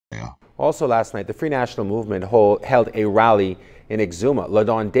Also last night, the Free National Movement held a rally in Exuma.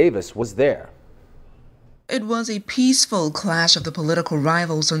 LaDawn Davis was there. It was a peaceful clash of the political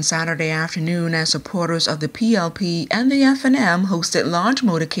rivals on Saturday afternoon as supporters of the PLP and the F.N.M hosted large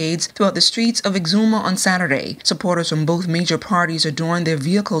motorcades throughout the streets of Exuma on Saturday. Supporters from both major parties adorned their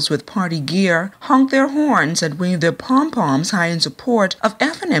vehicles with party gear, honked their horns, and waved their pom-poms high in support of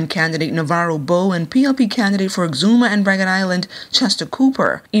F.N.M candidate Navarro Bowe and PLP candidate for Exuma and Ragged Island Chester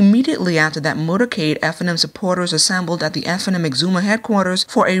Cooper. Immediately after that motorcade, F.N.M supporters assembled at the F.N.M Exuma headquarters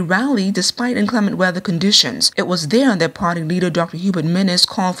for a rally despite inclement weather conditions. It was there that party leader Dr. Hubert Minnis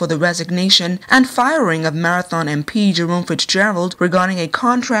called for the resignation and firing of Marathon MP Jerome Fitzgerald regarding a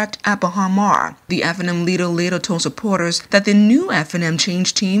contract at Bahamar. The F.N.M leader later told supporters that the new F.N.M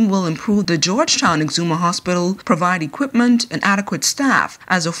change team will improve the Georgetown Exuma Hospital, provide equipment and adequate staff.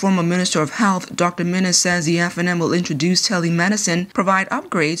 As a former Minister of Health, Dr. Minnis says the F.N.M will introduce telemedicine, provide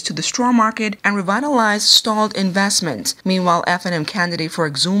upgrades to the straw market, and revitalize stalled investments. Meanwhile, F.N.M candidate for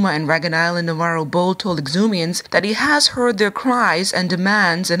Exuma and Ragged Island Navarro Bowe told Exumians that he has heard their cries and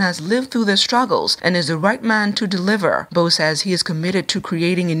demands and has lived through their struggles and is the right man to deliver. Bowe says he is committed to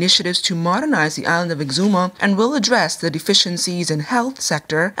creating initiatives to modernize the island of Exuma and will address the deficiencies in health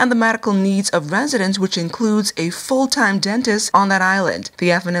sector and the medical needs of residents, which includes a full-time dentist on that island.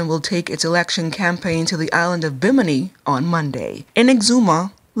 The F.N.M will take its election campaign to the island of Bimini on Monday. In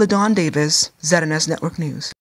Exuma, LaDawn Davis, ZNS Network News.